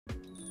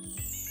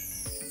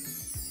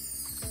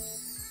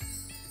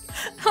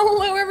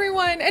Hello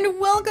everyone, and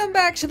welcome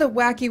back to the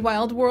wacky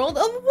wild world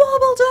of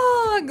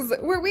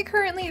Wobbledogs, where we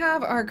currently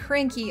have our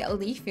cranky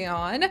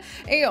Leafeon,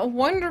 a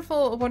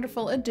wonderful,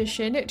 wonderful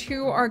addition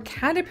to our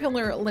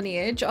caterpillar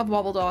lineage of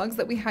Wobbledogs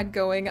that we had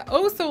going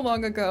oh so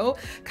long ago,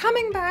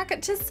 coming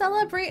back to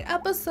celebrate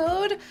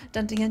episode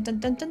dun dun dun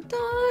dun dun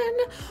dun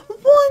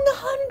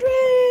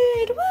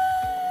 100!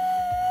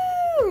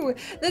 Woo!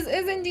 This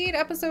is indeed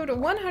episode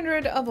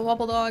 100 of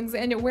Wobbledogs,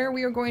 and where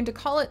we are going to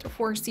call it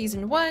for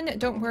season 1.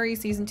 Don't worry,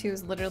 season 2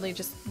 is literally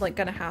just like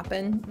gonna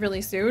happen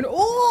really soon.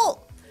 Oh!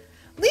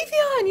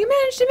 Leafeon, you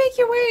managed to make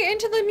your way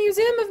into the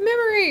Museum of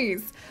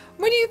Memories!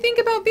 What do you think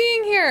about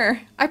being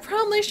here? I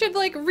probably should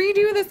like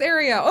redo this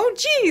area. Oh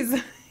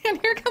geez! And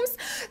here comes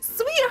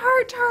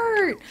Sweetheart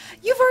Tart!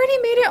 You've already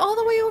made it all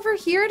the way over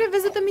here to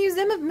visit the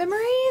Museum of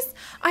Memories?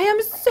 I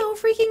am so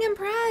freaking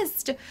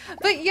impressed!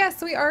 But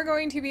yes, we are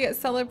going to be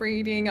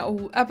celebrating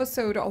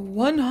episode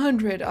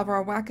 100 of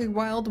our Wacky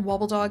Wild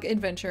Wobbledog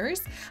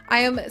adventures. I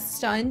am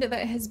stunned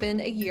that it has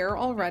been a year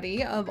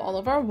already of all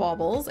of our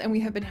wobbles, and we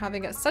have been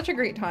having such a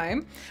great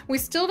time. We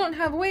still don't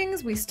have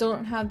wings, we still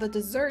don't have the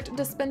dessert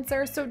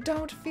dispenser, so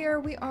don't fear,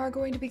 we are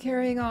going to be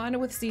carrying on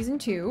with season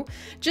 2.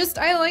 Just,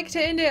 I like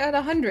to end it at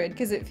 100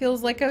 because it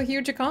feels like a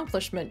huge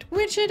accomplishment,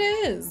 which it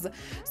is.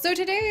 So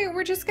today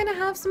we're just gonna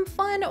have some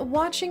fun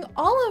watching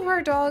all of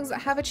our dogs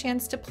have a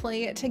chance to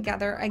play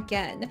together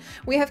again.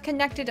 We have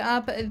connected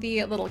up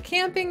the little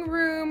camping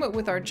room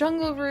with our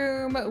jungle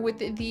room, with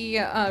the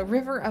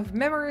River of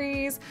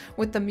Memories,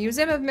 with the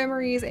Museum of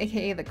Memories,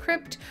 aka the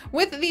Crypt,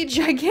 with the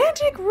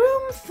gigantic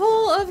room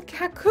full of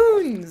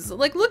cocoons.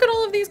 Like, look at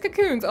all of these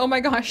cocoons. Oh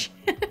my gosh.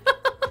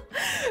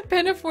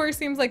 Pinafore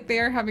seems like they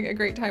are having a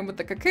great time with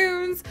the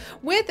cocoons,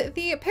 with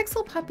the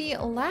Pixel Puppy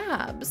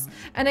Labs.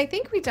 And I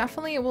think we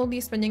definitely will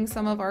be spending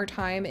some of our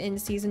time in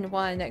season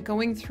 1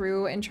 going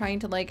through and trying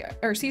to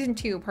or season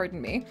 2,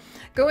 pardon me,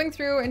 going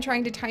through and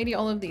trying to tidy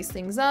all of these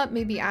things up,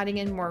 maybe adding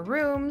in more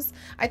rooms.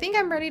 I think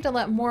I'm ready to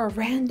let more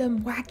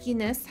random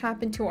wackiness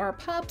happen to our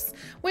pups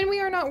when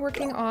we are not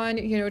working on,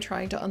 you know,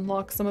 trying to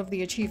unlock some of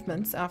the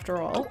achievements after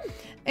all.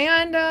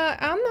 And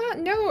on that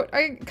note,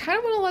 I kind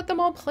of want to let them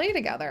all play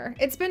together.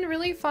 It's been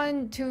really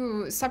fun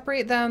to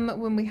separate them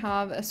when we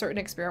have a certain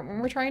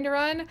experiment we're trying to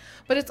run,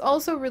 but it's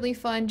also really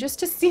fun just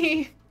to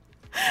see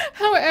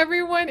how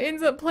everyone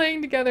ends up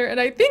playing together. And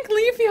I think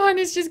Leafeon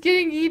is just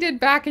getting yeeted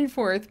back and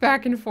forth,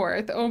 back and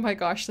forth. Oh my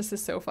gosh, this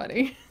is so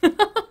funny.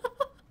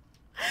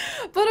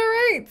 But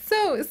alright,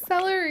 so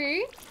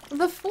Seri,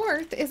 the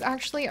 4th, is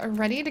actually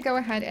ready to go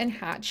ahead and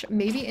hatch,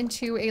 maybe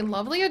into a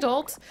lovely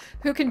adult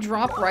who can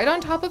drop right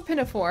on top of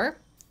Pinafore.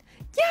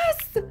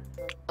 Yes!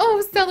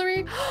 Oh,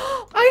 Seri,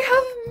 I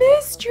have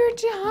missed your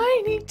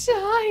tiny,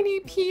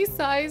 tiny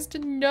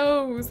pea-sized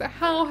nose.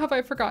 How have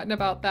I forgotten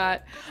about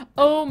that?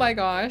 Oh my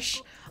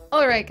gosh.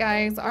 Alright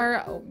guys,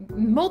 our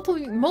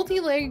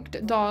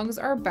multi-legged dogs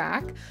are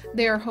back.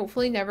 They are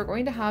hopefully never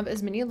going to have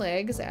as many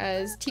legs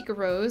as Tika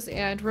Rose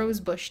and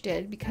Rosebush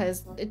did,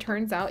 because it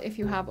turns out if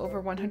you have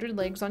over 100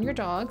 legs on your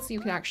dogs, you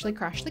can actually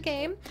crash the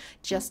game.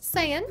 Just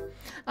saying.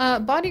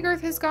 Body girth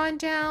has gone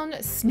down,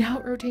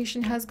 snout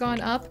rotation has gone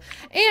up,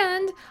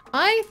 and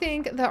I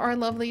think that our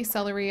lovely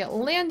Seri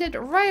landed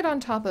right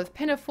on top of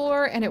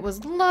Pinafore, and it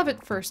was love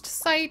at first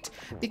sight,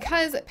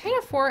 because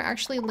Pinafore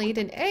actually laid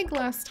an egg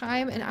last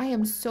time, and I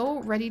am so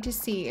ready to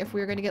see if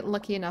we're going to get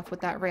lucky enough with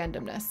that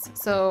randomness.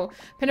 So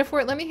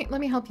Pinafore, let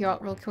me help you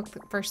out real quick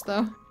first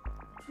though.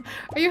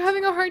 Are you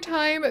having a hard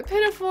time,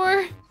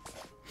 Pinafore?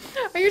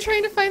 Are you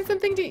trying to find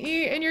something to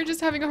eat and you're just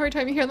having a hard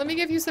time? Here, let me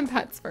give you some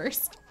pets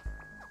first.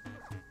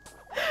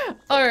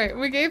 Alright,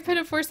 we gave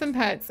Pinafore some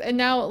pets, and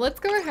now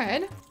let's go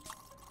ahead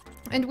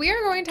and we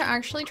are going to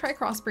actually try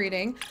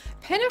crossbreeding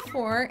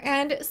Pinafore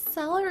and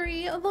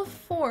Seri the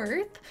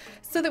 4th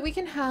so that we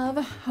can have,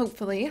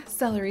 hopefully,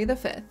 Seri the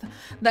 5th.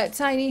 That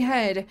tiny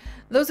head,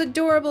 those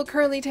adorable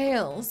curly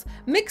tails,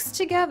 mixed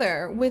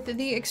together with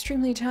the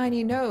extremely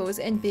tiny nose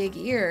and big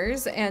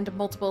ears and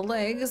multiple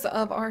legs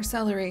of our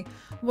Seri.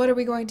 What are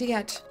we going to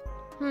get?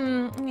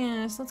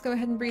 Yes, let's go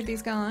ahead and breed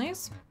these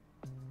guys.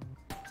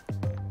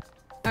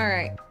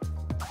 Alright.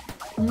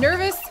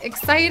 Nervous,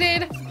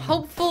 excited,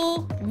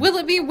 hopeful, will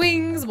it be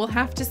wings? We'll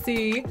have to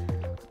see.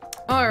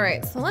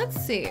 Alright, so let's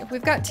see.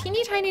 We've got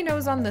teeny tiny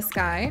nose on this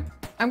guy.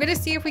 I'm gonna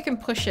see if we can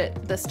push it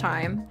this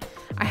time.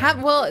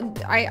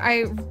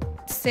 I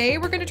say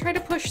we're gonna try to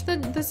push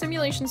the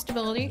simulation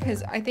stability,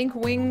 because I think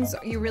wings,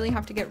 you really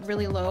have to get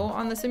really low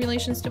on the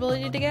simulation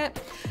stability to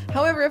get.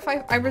 However, if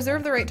I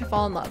reserve the right to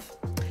fall in love.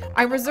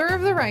 I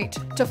reserve the right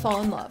to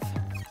fall in love.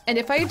 And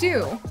if I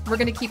do, we're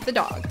gonna keep the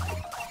dog.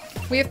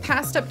 We have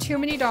passed up too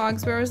many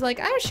dogs where I was like,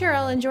 I'm sure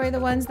I'll enjoy the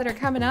ones that are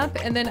coming up,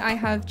 and then I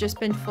have just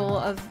been full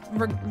of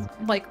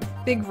like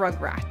big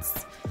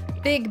rugrats.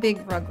 Big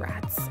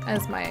rugrats,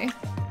 as my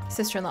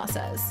sister-in-law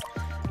says.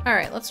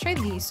 Alright, let's try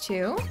these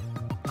two.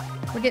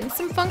 We're getting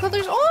some fun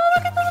colors. Oh,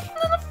 look at the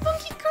little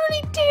funky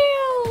curly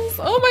tails!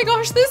 Oh my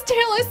gosh, this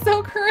tail is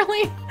so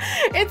curly!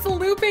 It's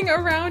looping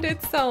around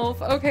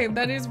itself. Okay,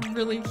 that is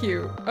really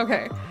cute.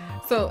 Okay.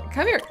 So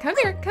come here, come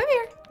here, come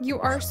here. You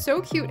are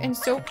so cute and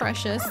so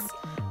precious.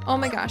 Oh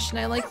my gosh, and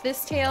I like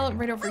this tail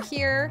right over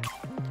here.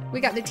 We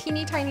got the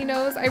teeny tiny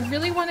nose. I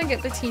really want to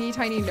get the teeny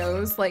tiny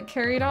nose like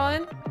carried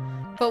on,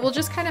 but we'll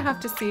just kind of have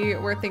to see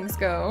where things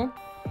go.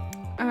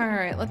 All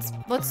right, let's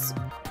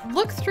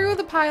look through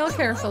the pile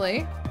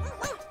carefully.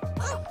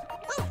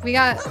 We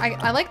got,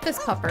 I like this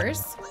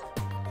puppers.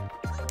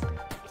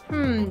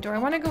 Do I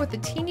want to go with the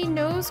teeny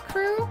nose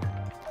crew?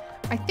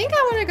 I think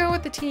I want to go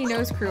with the teeny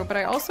nose crew, but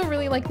I also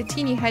really like the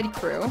teeny head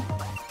crew.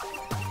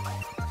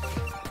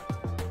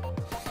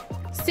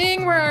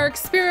 Seeing where our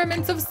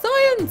experiments of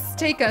science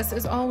take us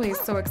is always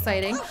so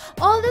exciting.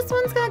 Oh, this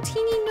one's got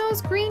teeny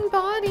nose green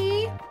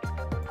body.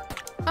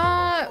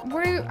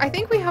 I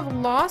think we have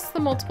lost the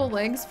multiple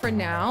legs for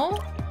now.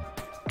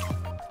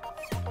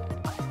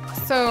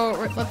 So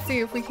let's see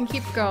if we can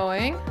keep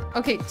going.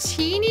 Okay,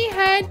 teeny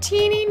head,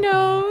 teeny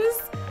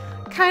nose.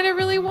 Kind of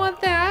really want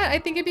that. I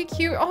think it'd be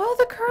cute. Oh,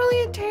 the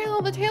curly tail.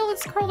 The tail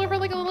that's curled over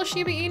like a little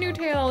Shiba Inu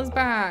tail is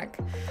back.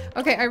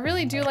 Okay, I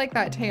really do like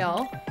that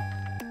tail.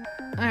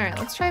 All right,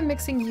 let's try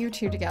mixing you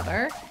two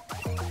together.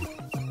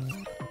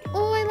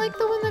 Oh, I like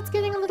the one that's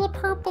getting a little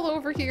purple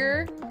over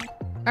here.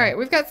 All right,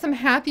 we've got some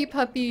happy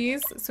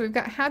puppies. So we've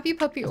got happy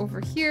puppy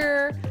over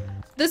here.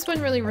 This one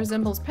really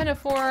resembles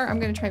Pinafore. I'm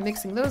gonna try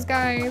mixing those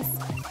guys.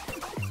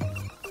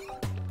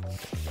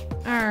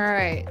 All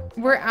right,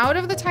 we're out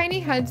of the tiny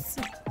heads,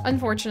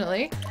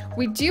 unfortunately.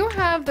 We do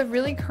have the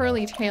really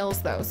curly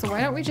tails though, so why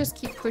don't we just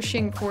keep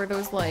pushing for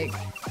those like,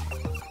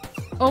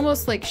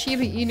 almost like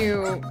Shiba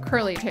Inu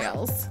curly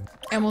tails,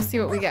 and we'll see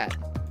what we get.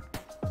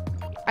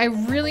 I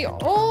really,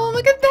 oh,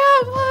 look at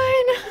that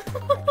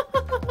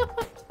one!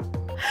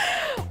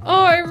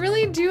 Oh, I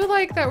really do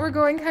like that we're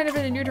going kind of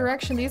in a new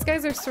direction. These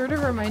guys are sort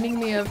of reminding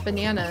me of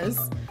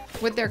bananas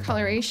with their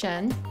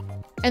coloration.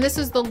 And this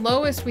is the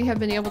lowest we have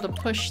been able to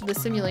push the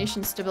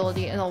simulation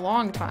stability in a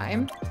long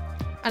time.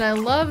 And I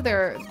love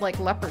their, like,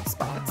 leopard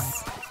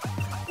spots.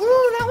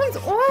 Ooh, that one's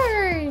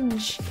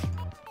orange!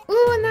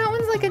 Ooh, and that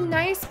one's like a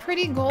nice,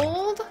 pretty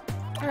gold.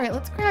 All right,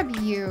 let's grab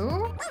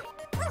you.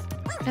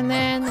 And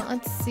then,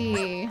 let's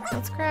see.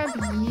 Let's grab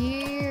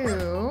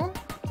you.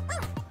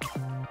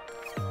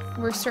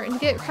 We're starting to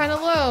get kind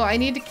of low. I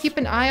need to keep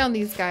an eye on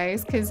these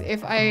guys, because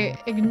if I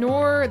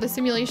ignore the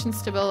simulation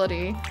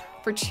stability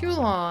for too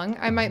long,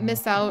 I might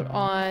miss out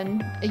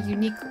on a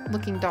unique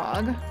looking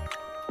dog.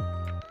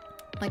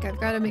 Like, I've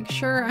got to make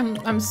sure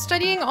I'm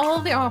studying all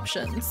of the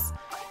options.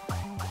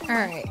 All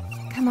right,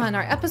 come on,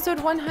 our episode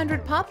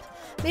 100 pup.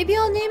 Maybe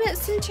I'll name it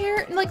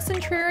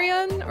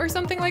Centurion or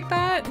something like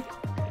that.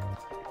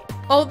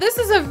 Oh, this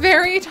is a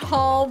very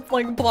tall,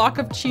 like, block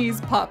of cheese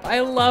pup.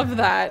 I love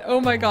that. Oh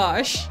my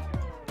gosh.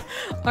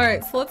 All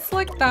right, so let's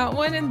select that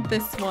one and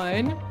this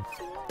one.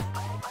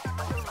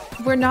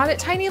 We're not at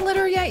tiny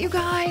litter yet, you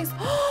guys.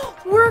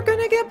 We're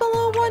gonna get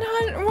below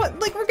 100.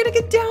 Like, we're gonna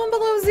get down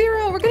below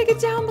 0. We're gonna get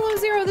down below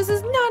 0. This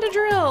is not a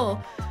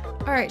drill.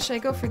 All right, should I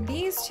go for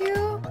these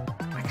two?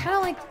 I kind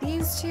of like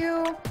these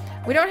two.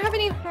 We don't have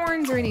any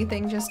horns or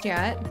anything just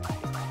yet.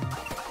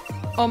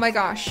 Oh my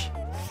gosh.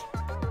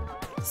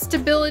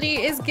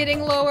 Stability is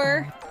getting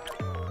lower.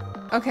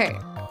 Okay.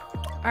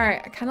 All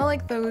right, I kind of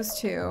like those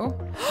two.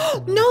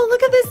 No,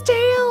 look at this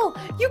tail!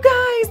 You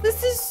guys,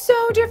 this is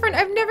so different.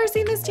 I've never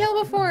seen this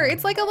tail before.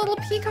 It's like a little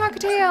peacock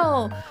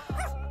tail.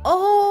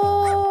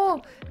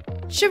 Oh,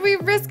 should we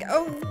risk?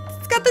 Oh,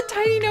 it's got the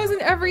tiny nose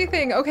and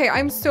everything. Okay,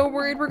 I'm so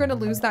worried we're gonna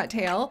lose that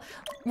tail.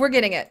 We're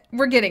getting it.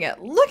 We're getting it.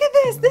 Look at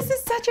this. This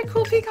is such a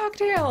cool peacock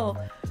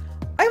tail.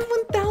 I'm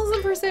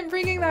 1000%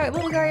 bringing that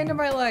little guy into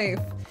my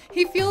life.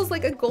 He feels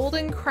like a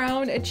golden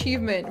crown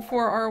achievement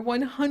for our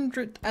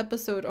 100th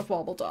episode of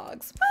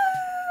Wobbledogs.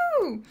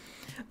 Woo!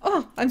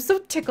 Oh, I'm so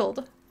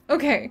tickled.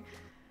 Okay.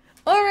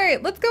 All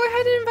right, let's go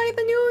ahead and invite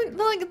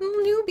the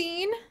new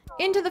bean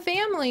into the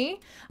family.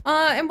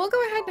 And we'll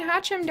go ahead and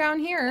hatch him down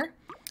here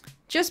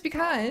just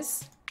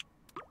because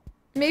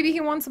maybe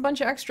he wants a bunch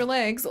of extra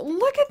legs.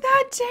 Look at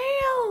that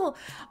tail!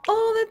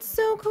 Oh, that's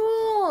so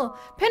cool.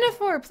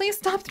 Pinafore, please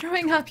stop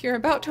throwing up. You're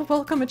about to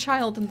welcome a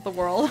child into the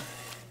world.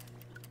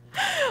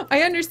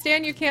 I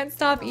understand you can't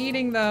stop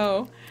eating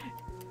though.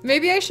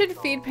 Maybe I should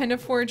feed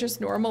Pinafore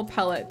just normal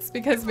pellets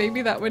because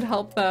maybe that would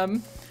help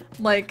them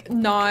like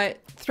not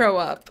throw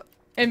up.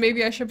 And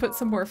maybe I should put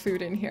some more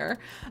food in here.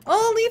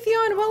 Oh,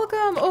 Leafeon,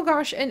 welcome! Oh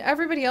gosh, and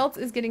everybody else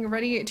is getting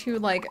ready to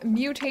like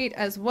mutate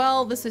as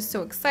well. This is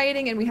so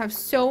exciting and we have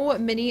so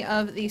many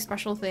of these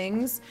special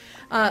things.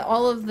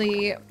 All of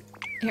the...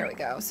 Here we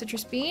go.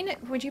 Citrus bean,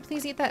 would you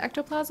please eat that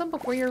ectoplasm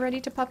before you're ready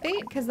to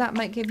pupate? Because that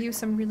might give you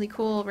some really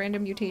cool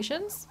random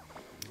mutations.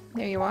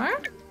 There you are.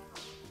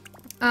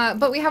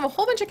 But we have a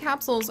whole bunch of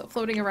capsules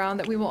floating around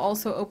that we will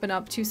also open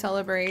up to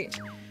celebrate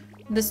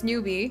this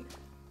newbie.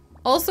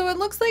 Also, it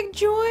looks like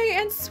Joy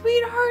and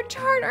Sweetheart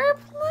Tart are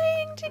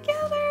playing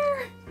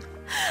together.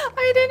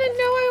 I didn't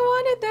know I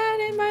wanted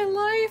that in my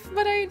life,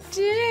 but I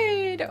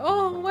did.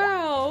 Oh,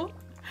 wow.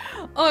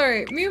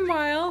 Alright,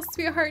 meanwhile,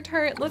 Sweetheart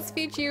Tart, let's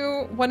feed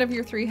you one of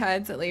your 3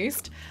 heads at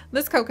least.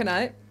 This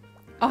coconut.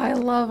 Oh, I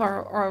love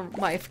our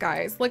life,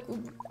 guys. Like,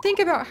 think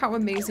about how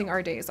amazing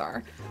our days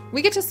are.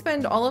 We get to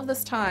spend all of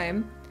this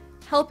time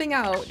helping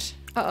out.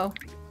 Uh-oh.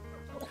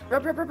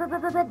 Rub, rub, rub, rub,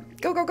 rub, rub,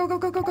 rub. Go, go, go, go,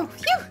 go, go, go.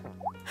 Phew!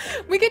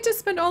 We get to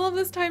spend all of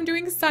this time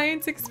doing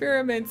science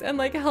experiments and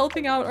like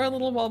helping out our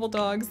little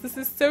Wobbledogs. This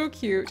is so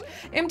cute.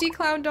 MD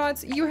Cloud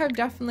Dots, you have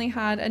definitely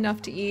had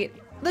enough to eat.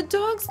 The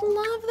dogs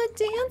love the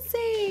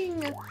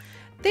dancing.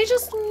 They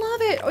just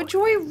love it. Oh,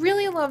 Joy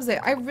really loves it.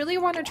 I really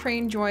want to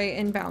train Joy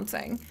in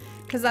bouncing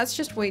because that's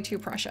just way too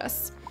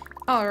precious.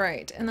 All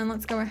right, and then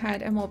let's go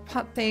ahead and we'll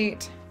pup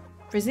bait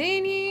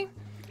Brizzini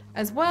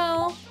as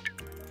well.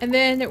 And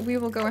then we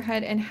will go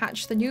ahead and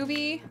hatch the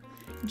newbie.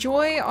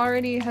 Joy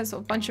already has a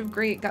bunch of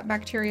great gut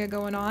bacteria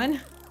going on.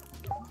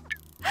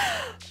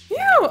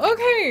 Phew,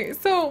 okay,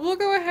 so we'll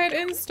go ahead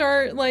and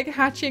start like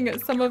hatching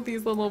some of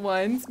these little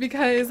ones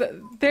because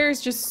there's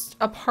just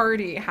a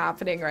party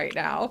happening right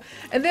now.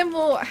 And then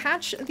we'll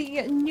hatch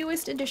the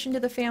newest addition to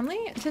the family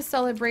to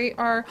celebrate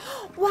our,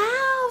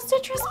 wow,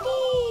 citrus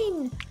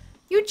bean!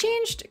 You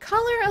changed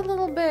color a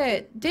little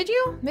bit. Did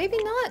you?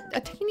 Maybe not. A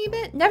teeny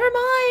bit? Never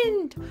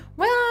mind.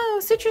 Wow,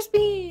 citrus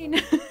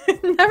bean.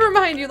 Never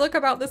mind, you look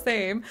about the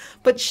same,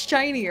 but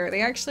shinier.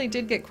 They actually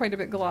did get quite a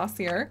bit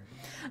glossier.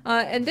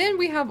 And then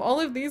we have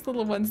all of these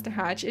little ones to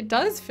hatch. It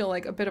does feel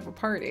like a bit of a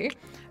party.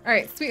 All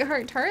right,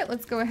 Sweetheart Tart,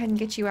 let's go ahead and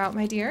get you out,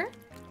 my dear.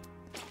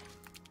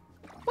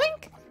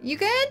 Wink, you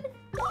good?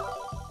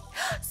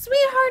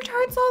 Sweetheart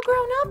Tart's all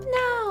grown up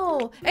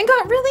now and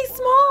got really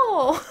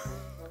small.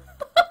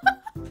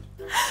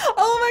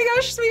 Oh my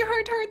gosh,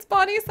 Sweetheart Tart's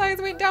body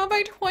size went down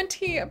by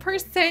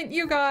 20%,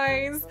 you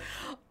guys.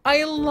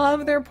 I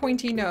love their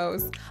pointy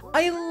nose.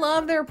 I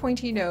love their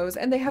pointy nose,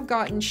 and they have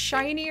gotten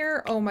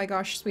shinier. Oh my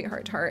gosh,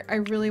 Sweetheart Tart. I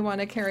really want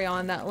to carry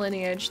on that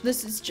lineage.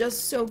 This is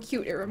just so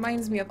cute. It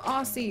reminds me of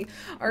Aussie,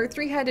 our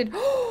three-headed.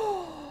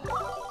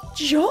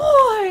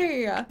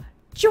 Joy!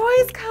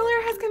 Joy's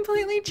color has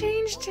completely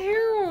changed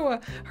too.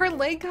 Her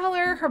leg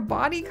color, her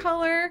body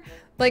color,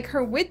 like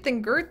her width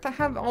and girth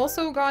have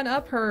also gone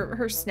up.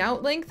 Her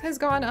snout length has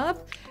gone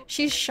up.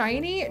 She's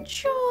shiny.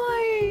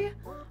 Joy!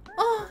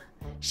 Oh,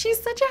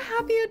 she's such a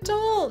happy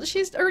adult.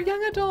 She's a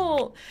young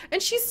adult.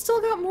 And she's still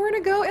got more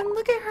to go. And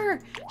look at her.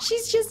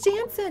 She's just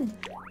dancing.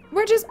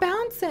 We're just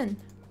bouncing.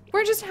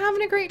 We're just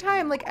having a great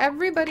time. Like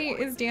everybody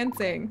is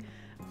dancing.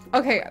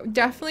 Okay,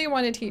 definitely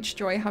want to teach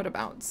Joy how to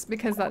bounce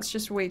because that's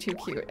just way too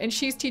cute. And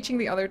she's teaching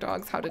the other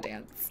dogs how to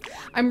dance.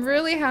 I'm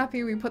really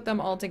happy we put them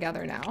all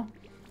together now.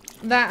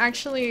 That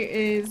actually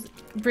is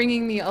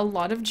bringing me a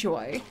lot of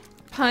joy.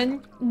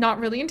 Pun not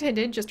really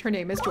intended, just her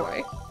name is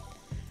Joy.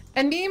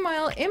 And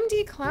meanwhile,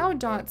 MD Cloud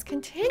Dots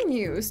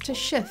continues to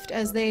shift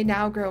as they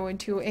now grow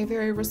into a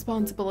very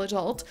responsible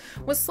adult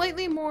with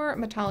slightly more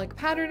metallic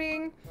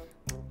patterning.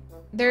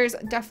 There's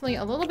definitely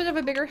a little bit of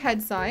a bigger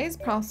head size,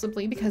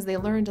 possibly because they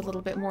learned a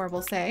little bit more,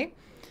 we'll say.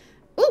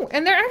 Ooh,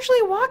 and they're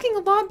actually walking a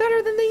lot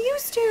better than they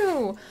used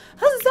to!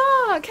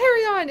 Huzzah!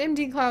 Carry on,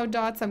 MD Cloud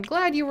Dots. I'm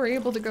glad you were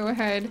able to go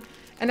ahead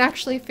and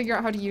actually figure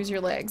out how to use your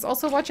legs.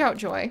 Also, watch out,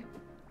 Joy.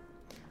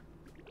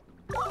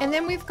 And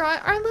then we've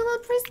got our little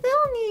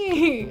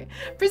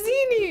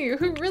Brizzini,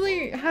 who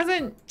really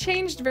hasn't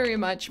changed very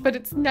much, but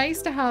it's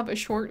nice to have a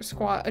short,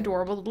 squat,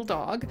 adorable little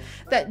dog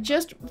that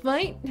just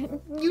might,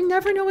 you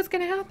never know what's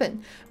going to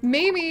happen.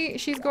 Maybe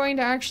she's going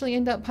to actually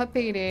end up pup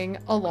baiting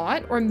a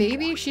lot, or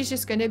maybe she's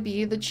just going to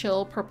be the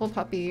chill purple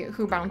puppy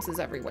who bounces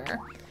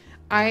everywhere.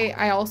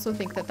 I also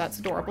think that that's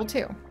adorable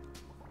too.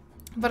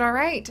 But all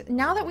right,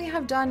 now that we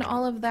have done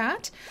all of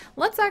that,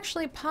 let's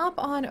actually pop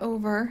on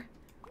over,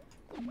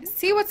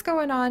 see what's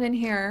going on in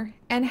here,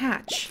 and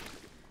hatch.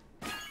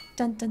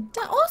 Dun dun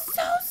dun. Oh,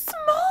 so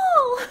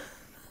small!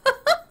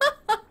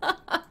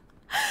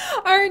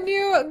 Our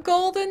new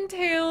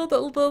golden-tailed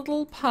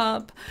little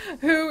pup,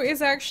 who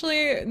is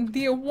actually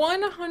the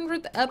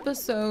 100th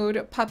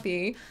episode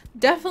puppy.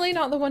 Definitely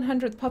not the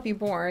 100th puppy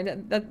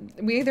born. That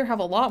we either have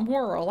a lot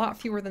more or a lot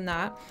fewer than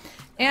that.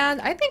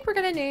 And I think we're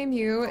gonna name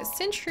you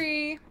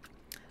Sentry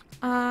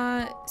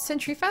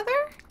Feather?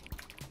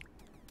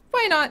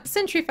 Why not?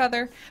 Sentry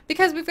Feather.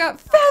 Because we've got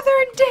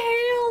feathered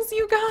tails,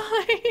 you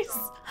guys!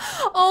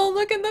 Oh,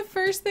 look, and the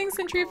first thing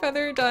Sentry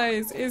Feather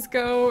does is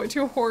go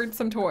to hoard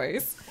some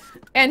toys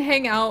and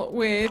hang out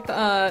with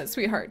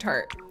Sweetheart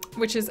Tart,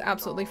 which is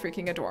absolutely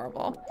freaking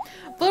adorable.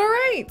 But all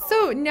right,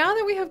 so now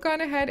that we have gone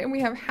ahead and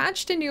we have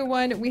hatched a new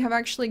one, we have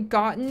actually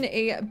gotten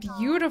a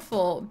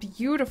beautiful,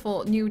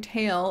 beautiful new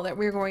tail that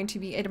we're going to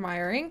be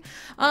admiring.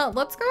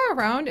 Let's go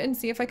around and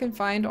see if I can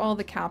find all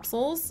the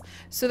capsules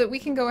so that we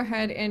can go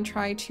ahead and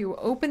try to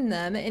open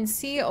them and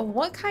see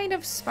what kind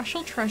of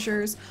special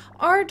treasures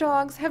our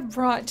dogs have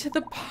brought to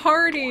the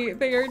party.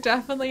 They are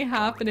definitely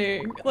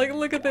happening. Like,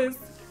 look at this.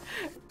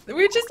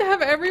 We just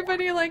have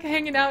everybody like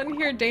hanging out in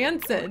here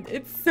dancing.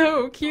 It's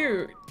so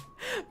cute.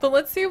 But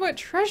let's see what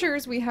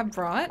treasures we have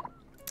brought.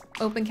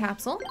 Open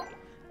capsule.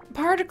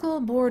 Particle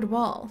board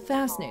wall.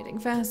 Fascinating,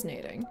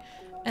 fascinating.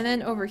 And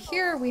then over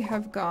here we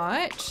have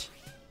got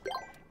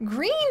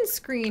green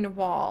screen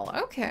wall.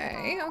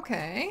 Okay,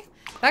 okay.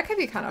 That could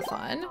be kind of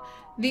fun.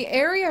 The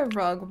area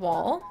rug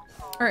wall,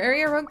 or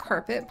area rug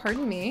carpet,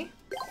 pardon me.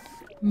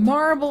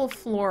 Marble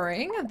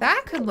flooring.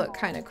 That could look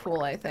kind of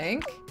cool, I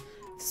think.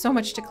 So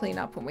much to clean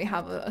up when we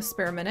have a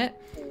spare minute.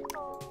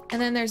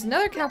 And then there's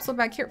another capsule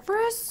back here for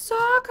a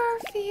soccer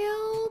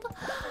field.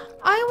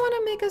 I want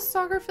to make a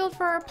soccer field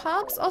for our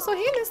pups. Also,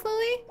 hey, Miss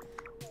Lily.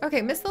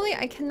 Okay, Miss Lily,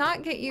 I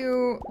cannot get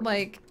you,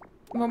 like,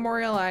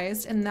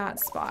 memorialized in that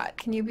spot.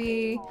 Can you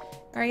be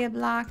area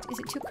blocked? Is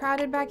it too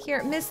crowded back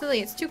here? Miss Lily,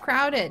 it's too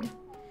crowded.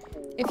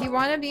 If you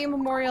want to be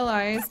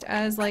memorialized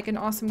as, like, an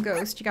awesome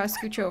ghost, you gotta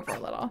scooch over a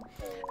little.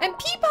 And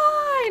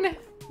Peapon!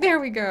 There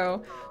we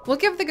go. We'll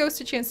give the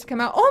ghost a chance to come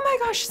out. Oh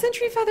my gosh,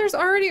 Sentry Feather's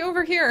already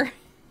over here.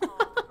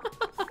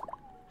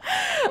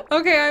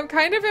 Okay, I'm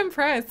kind of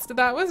impressed.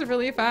 That was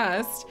really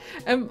fast.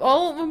 And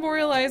I'll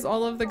memorialize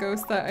all of the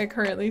ghosts that I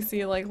currently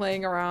see like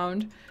laying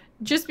around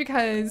just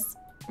because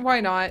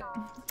why not?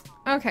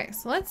 Okay,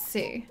 so let's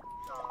see.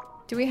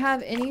 Do we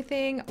have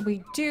anything?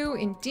 We do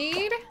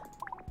indeed.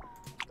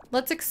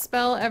 Let's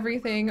expel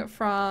everything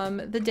from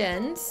the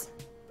dens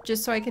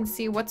just so I can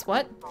see what's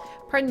what.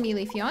 Pardon me,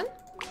 Leafeon.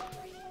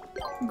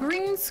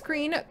 Green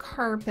screen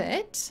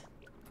carpet.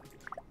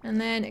 And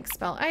then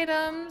expel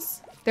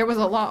items. There was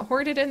a lot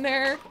hoarded in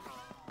there.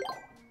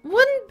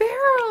 Wooden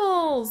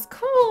barrels!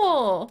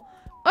 Cool!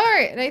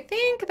 Alright, and I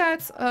think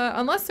that's,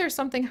 unless there's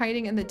something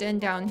hiding in the den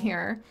down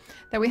here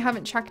that we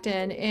haven't checked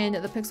in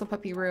the Pixel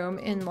Puppy room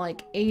in,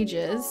 like,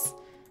 ages.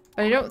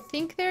 But I don't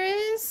think there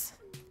is.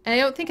 And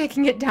I don't think I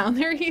can get down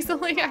there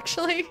easily,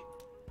 actually.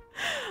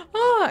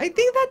 Oh, I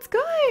think that's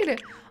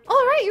good!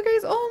 Alright, you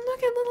guys. Oh,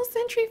 look at little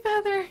Sentry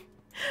Feather.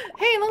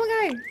 Hey, little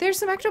guy, there's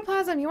some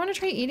ectoplasm. You want to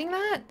try eating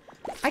that?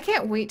 I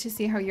can't wait to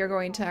see how you're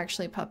going to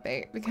actually pup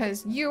bait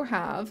because you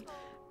have...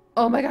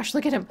 Oh my gosh,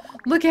 look at him.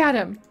 Look at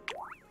him.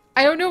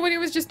 I don't know what he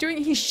was just doing.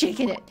 He's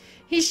shaking it.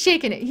 He's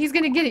shaking it. He's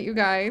gonna get it, you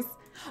guys.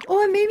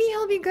 Oh, and maybe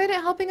he'll be good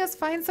at helping us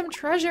find some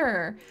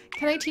treasure.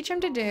 Can I teach him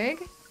to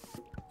dig?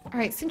 All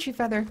right, Sentry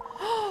Feather.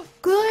 Oh,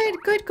 good,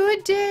 good,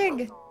 good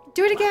dig.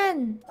 Do it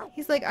again.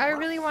 He's like, I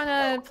really want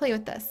to play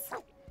with this.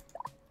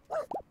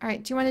 All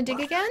right, do you want to dig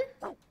again?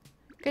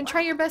 Gonna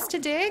try your best to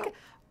dig?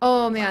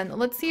 Oh man,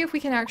 let's see if we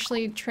can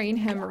actually train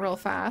him real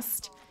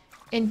fast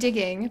in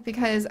digging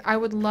because I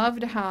would love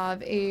to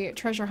have a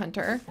treasure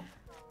hunter.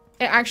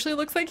 It actually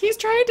looks like he's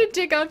trying to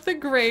dig up the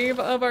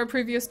grave of our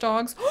previous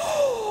dogs.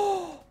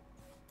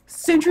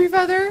 Sentry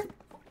Feather?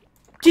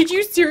 Did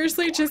you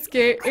seriously just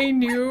get a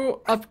new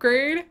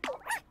upgrade?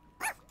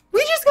 We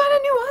just got a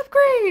new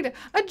upgrade!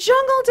 A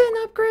jungle den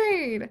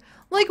upgrade!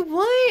 Like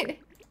what?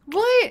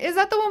 What? Is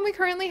that the one we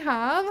currently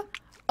have?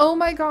 Oh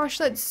my gosh,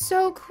 that's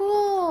so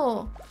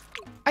cool!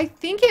 I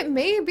think it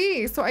may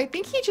be. So I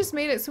think he just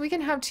made it so we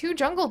can have 2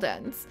 jungle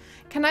dens.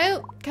 Can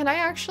I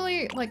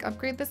actually like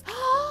upgrade this?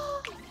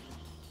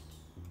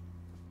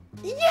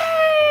 Yay!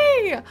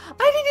 I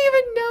didn't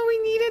even know we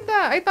needed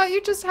that. I thought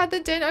you just had the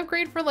den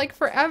upgrade for like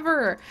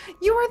forever.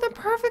 You are the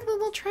perfect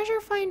little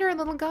treasure finder,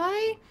 little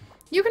guy.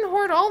 You can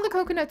hoard all the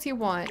coconuts you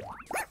want.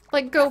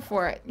 Like, go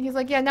for it. He's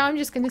like, yeah, now I'm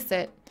just gonna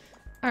sit.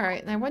 All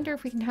right, and I wonder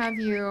if we can have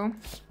you...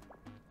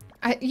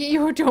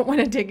 You don't want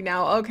to dig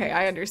now. Okay,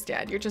 I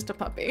understand. You're just a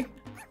puppy.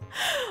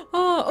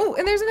 Oh,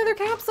 and there's another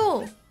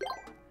capsule.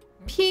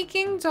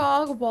 Peking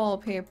dog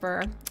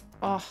wallpaper.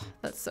 Oh,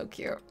 that's so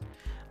cute.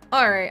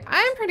 All right,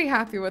 I'm pretty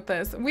happy with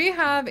this. We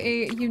have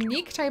a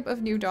unique type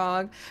of new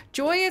dog.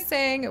 Joy is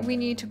saying we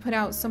need to put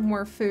out some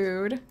more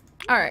food.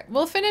 All right,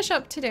 we'll finish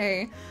up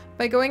today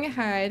by going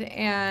ahead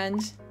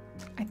and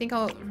I think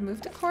I'll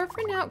remove the core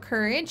for now.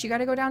 Courage, you got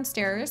to go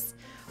downstairs.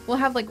 We'll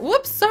have like,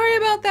 whoops, sorry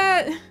about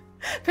that.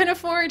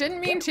 Pinafore, didn't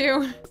mean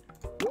to.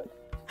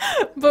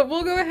 But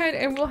we'll go ahead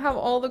and we'll have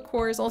all the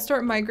cores. I'll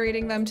start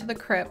migrating them to the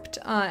crypt,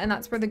 and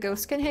that's where the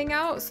ghost can hang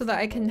out so that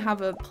I can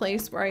have a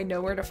place where I know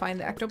where to find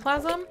the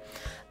ectoplasm.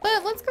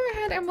 But let's go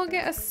ahead and we'll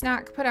get a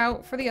snack put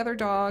out for the other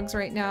dogs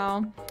right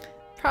now.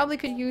 Probably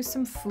could use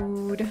some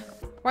food.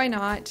 Why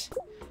not?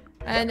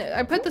 And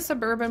I put the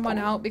suburban one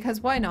out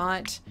because why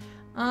not?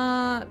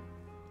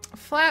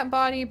 Flat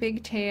body,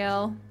 big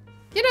tail.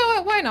 You know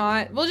what? Why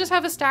not? We'll just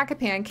have a stack of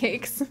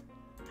pancakes.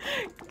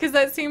 Because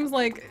that seems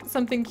like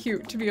something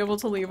cute to be able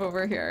to leave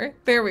over here.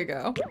 There we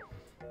go.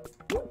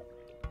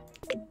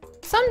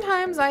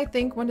 Sometimes I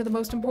think one of the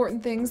most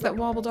important things that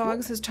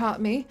Wobbledogs has taught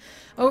me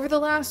over the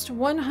last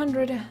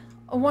 100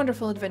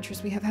 wonderful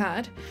adventures we have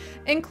had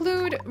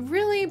include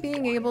really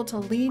being able to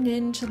lean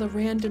into the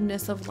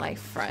randomness of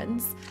life,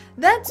 friends.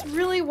 That's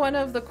really one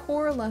of the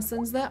core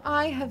lessons that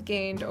I have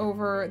gained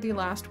over the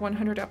last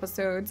 100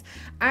 episodes.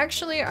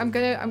 Actually, I'm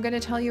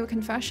gonna tell you a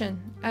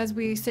confession as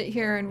we sit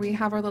here and we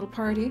have our little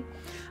party.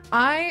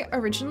 I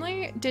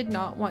originally did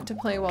not want to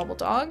play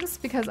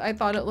Wobbledogs because I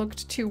thought it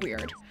looked too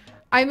weird.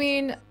 I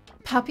mean,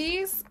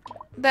 puppies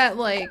that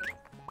like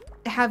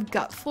have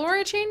gut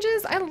flora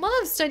changes. I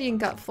love studying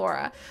gut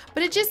flora,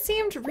 but it just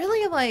seemed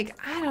really like,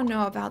 I don't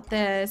know about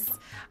this.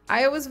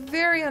 I was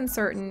very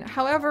uncertain.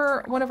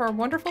 However, one of our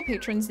wonderful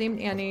patrons named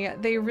Annie,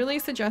 they really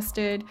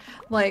suggested,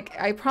 like,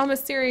 I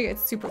promise Seri,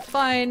 it's super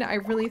fun. I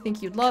really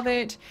think you'd love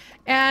it.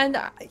 And,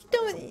 you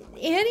know,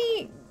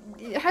 Annie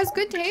has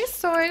good taste,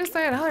 so I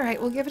decided, all right,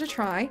 we'll give it a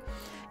try.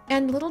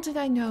 And little did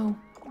I know,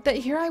 that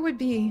here I would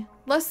be,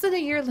 less than a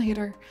year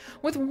later,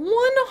 with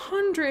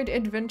 100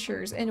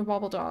 adventures in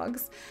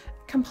Wobbledogs,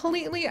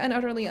 completely and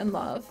utterly in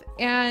love.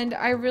 And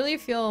I really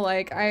feel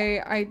like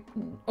I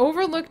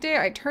overlooked it.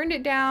 I turned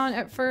it down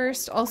at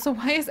first. Also,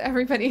 why is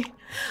everybody...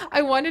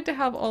 I wanted to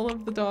have all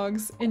of the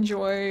dogs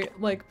enjoy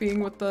like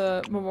being with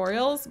the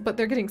memorials, but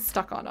they're getting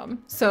stuck on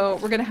them. So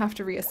we're gonna have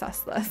to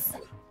reassess this.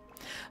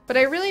 But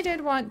I really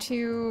did want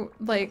to,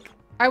 like,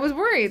 I was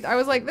worried. I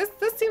was like, this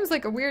seems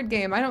like a weird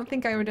game. I don't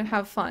think I would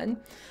have fun.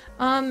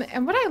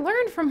 And what I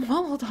learned from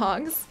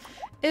Wobbledogs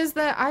is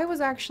that I was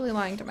actually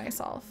lying to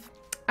myself.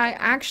 I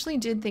actually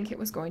did think it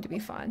was going to be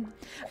fun.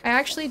 I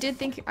actually did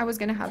think I was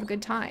going to have a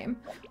good time.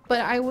 But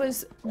I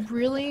was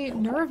really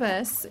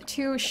nervous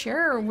to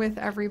share with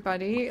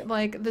everybody,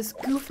 like, this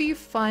goofy,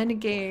 fun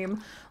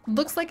game.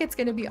 Looks like it's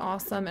going to be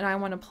awesome and I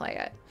want to play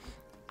it.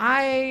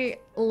 I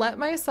let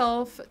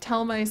myself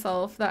tell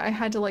myself that I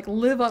had to like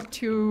live up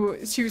to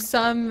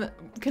some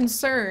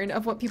concern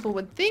of what people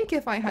would think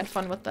if I had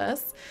fun with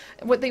this,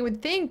 what they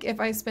would think if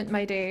I spent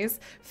my days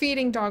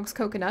feeding dogs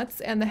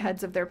coconuts and the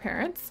heads of their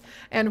parents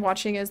and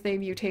watching as they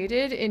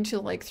mutated into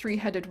like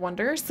three-headed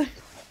wonders.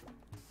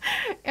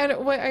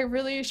 And what I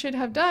really should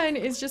have done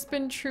is just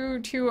been true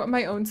to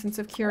my own sense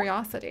of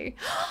curiosity.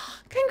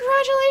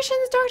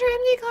 Congratulations, Dr.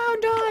 MD Cloud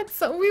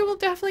Dots! We will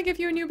definitely give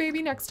you a new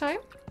baby next time.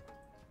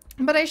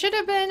 But I should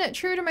have been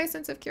true to my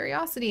sense of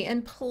curiosity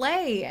and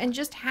play and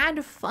just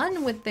had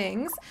fun with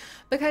things,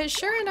 because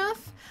sure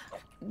enough,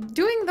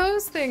 doing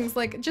those things,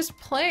 like just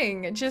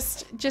playing,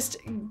 just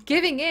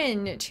giving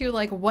in to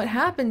like what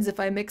happens if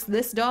I mix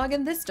this dog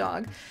and this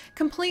dog,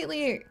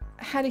 completely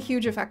had a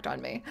huge effect on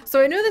me.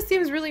 So I know this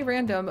seems really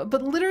random,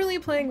 but literally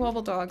playing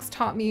Wobbledogs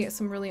taught me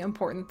some really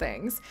important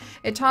things.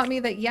 It taught me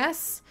that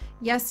yes,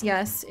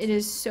 it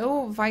is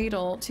so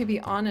vital to be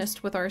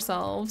honest with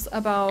ourselves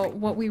about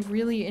what we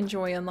really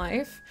enjoy in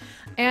life.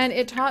 And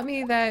it taught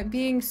me that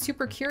being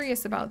super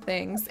curious about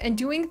things and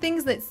doing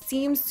things that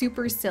seem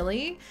super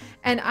silly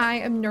and I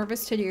am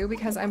nervous to do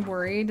because I'm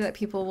worried that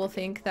people will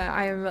think that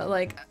I'm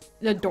like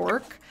a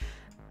dork,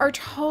 are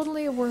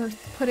totally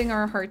worth putting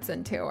our hearts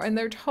into, and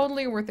they're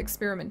totally worth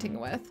experimenting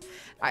with.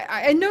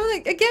 I know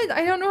that, again,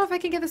 I don't know if I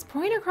can get this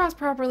point across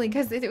properly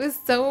because it was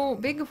so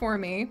big for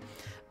me,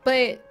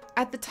 but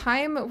at the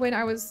time when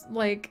I was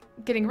like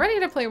getting ready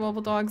to play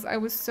Wobbledogs, I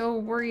was so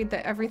worried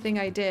that everything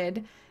I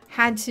did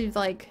had to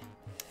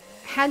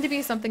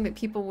be something that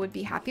people would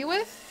be happy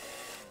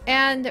with.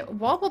 And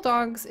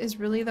Wobbledogs is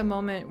really the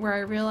moment where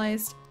I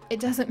realized it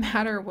doesn't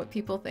matter what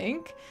people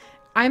think.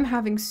 I'm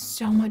having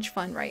so much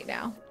fun right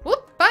now.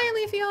 Whoop,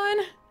 bye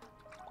Leafeon!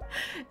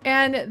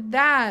 And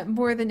that,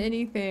 more than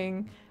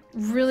anything,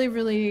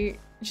 really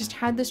just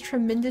had this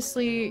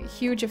tremendously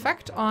huge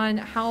effect on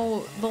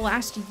how the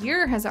last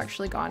year has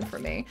actually gone for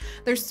me.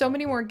 There's so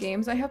many more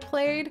games I have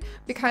played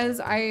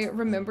because I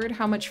remembered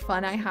how much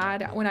fun I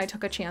had when I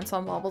took a chance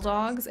on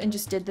Wobbledogs and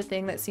just did the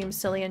thing that seems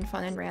silly and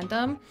fun and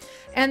random.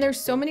 And there's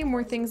so many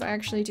more things I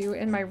actually do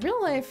in my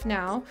real life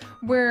now,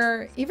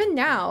 where even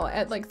now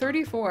at like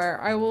 34,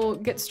 I will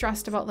get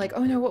stressed about like,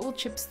 oh no, what will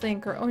Chips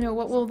think? Or oh no,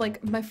 what will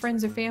like my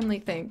friends or family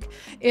think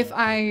if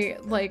I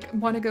like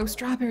want to go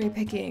strawberry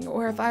picking,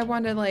 or if I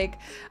want to like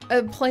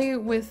play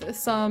with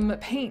some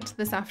paint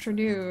this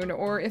afternoon,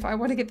 or if I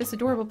want to get this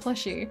adorable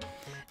plushie.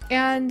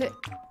 And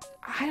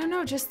I don't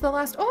know, just the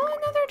last, oh,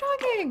 another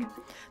dog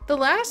egg! The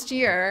last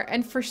year,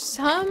 and for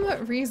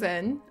some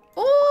reason,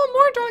 oh,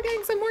 more dog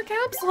eggs and more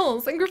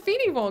capsules and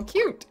graffiti wall,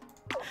 cute!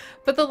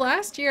 But the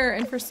last year,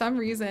 and for some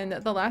reason,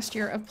 the last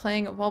year of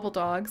playing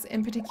Wobbledogs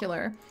in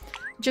particular,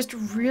 just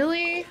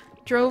really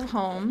drove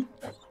home,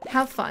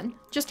 have fun,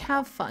 just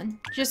have fun,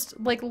 just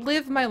like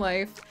live my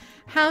life,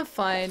 have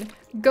fun,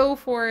 go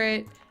for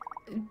it,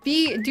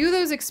 do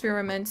those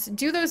experiments,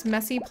 do those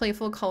messy,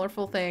 playful,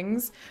 colorful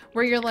things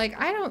where you're like,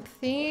 I don't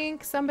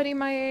think somebody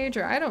my age,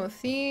 or I don't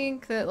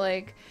think that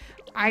like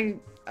I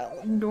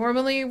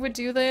normally would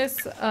do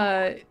this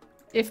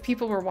if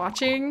people were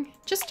watching.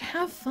 Just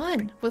have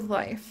fun with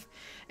life.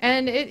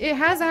 And it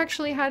has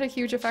actually had a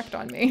huge effect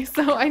on me.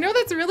 So I know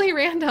that's really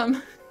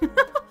random.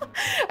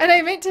 And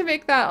I meant to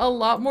make that a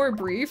lot more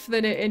brief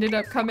than it ended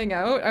up coming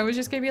out. I was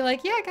just gonna be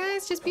like, yeah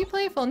guys, just be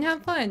playful and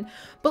have fun.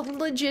 But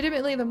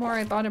legitimately, the more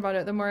I thought about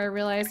it, the more I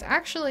realized,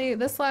 actually,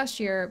 this last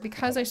year,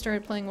 because I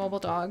started playing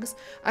Wobbledogs,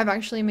 I've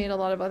actually made a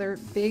lot of other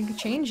big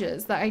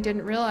changes that I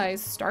didn't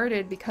realize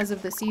started because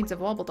of the seeds of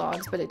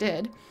Wobbledogs, but it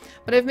did.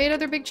 But I've made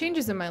other big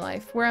changes in my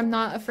life where I'm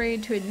not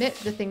afraid to admit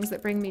the things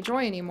that bring me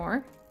joy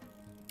anymore.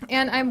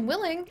 And I'm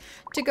willing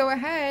to go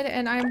ahead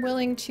and I'm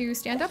willing to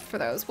stand up for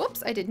those.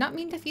 Whoops, I did not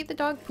mean to feed the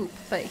dog poop,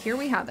 but here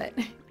we have it.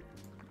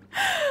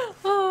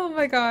 Oh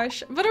my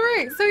gosh. But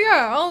alright, so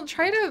yeah, I'll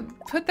try to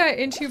put that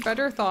into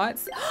better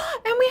thoughts.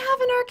 And we have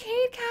an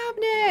arcade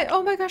cabinet!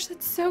 Oh my gosh,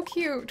 that's so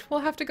cute.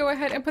 We'll have to go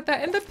ahead and put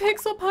that in the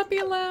Pixel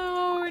Puppy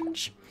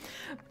Lounge.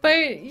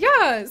 But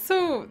yeah,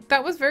 so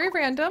that was very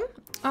random.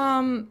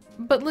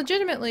 But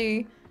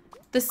legitimately,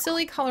 The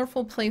silly,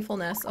 colorful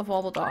playfulness of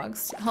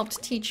Wobbledogs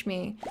helped teach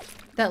me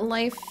that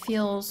life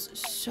feels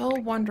so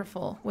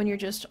wonderful when you're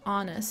just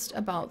honest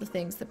about the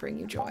things that bring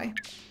you joy.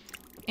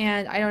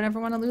 And I don't ever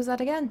want to lose that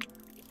again.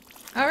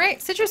 All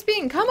right, Citrus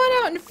Bean, come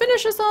on out and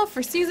finish us off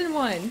for season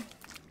 1.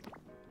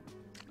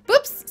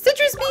 Whoops,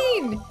 Citrus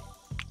Bean!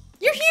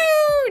 You're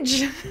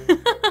huge!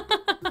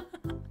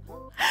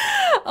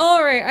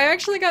 Alright, I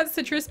actually got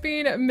Citrus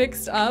Bean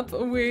mixed up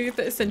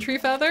with Sentry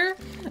Feather,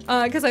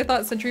 because I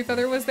thought Sentry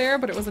Feather was there,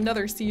 but it was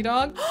another sea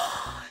dog.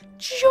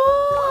 Joy!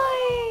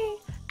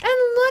 And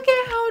look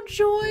at how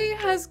Joy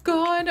has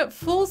gone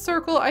full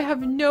circle. I have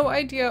no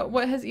idea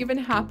what has even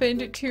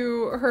happened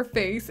to her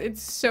face.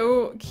 It's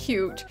so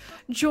cute.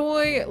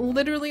 Joy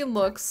literally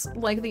looks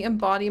like the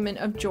embodiment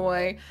of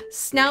joy.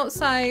 Snout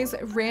size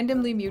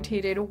randomly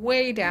mutated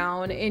way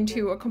down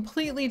into a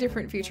completely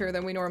different feature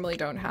than we normally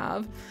don't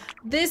have.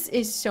 This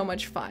is so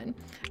much fun.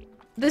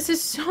 This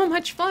is so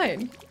much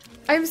fun.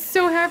 I'm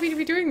so happy to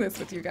be doing this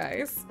with you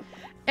guys.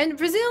 And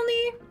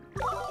Brazilny,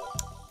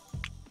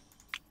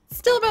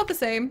 still about the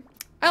same.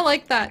 I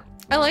like that.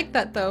 I like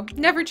that though.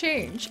 Never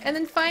change. And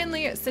then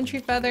finally, Sentry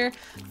Feather,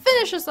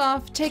 finish us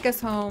off, take us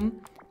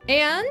home.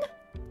 And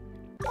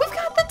we've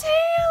got the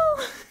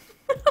tail!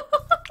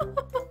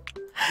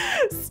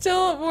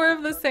 Still more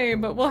of the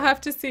same, but we'll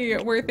have to see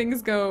where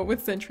things go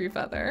with Sentry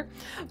Feather.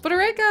 But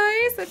alright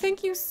guys,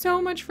 thank you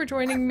so much for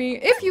joining me.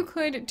 If you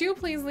could, do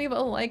please leave a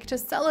like to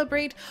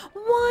celebrate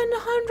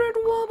 100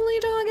 Wobbly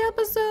Dog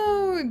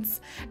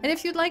episodes! And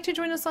if you'd like to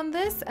join us on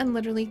this and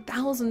literally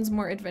thousands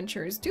more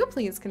adventures, do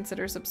please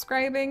consider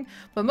subscribing.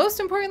 But most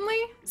importantly,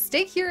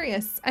 stay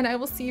curious, and I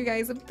will see you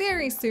guys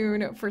very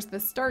soon for the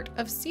start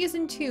of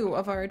season 2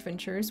 of our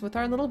adventures with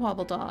our little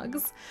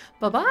Wobbledogs.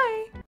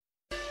 Bye-bye!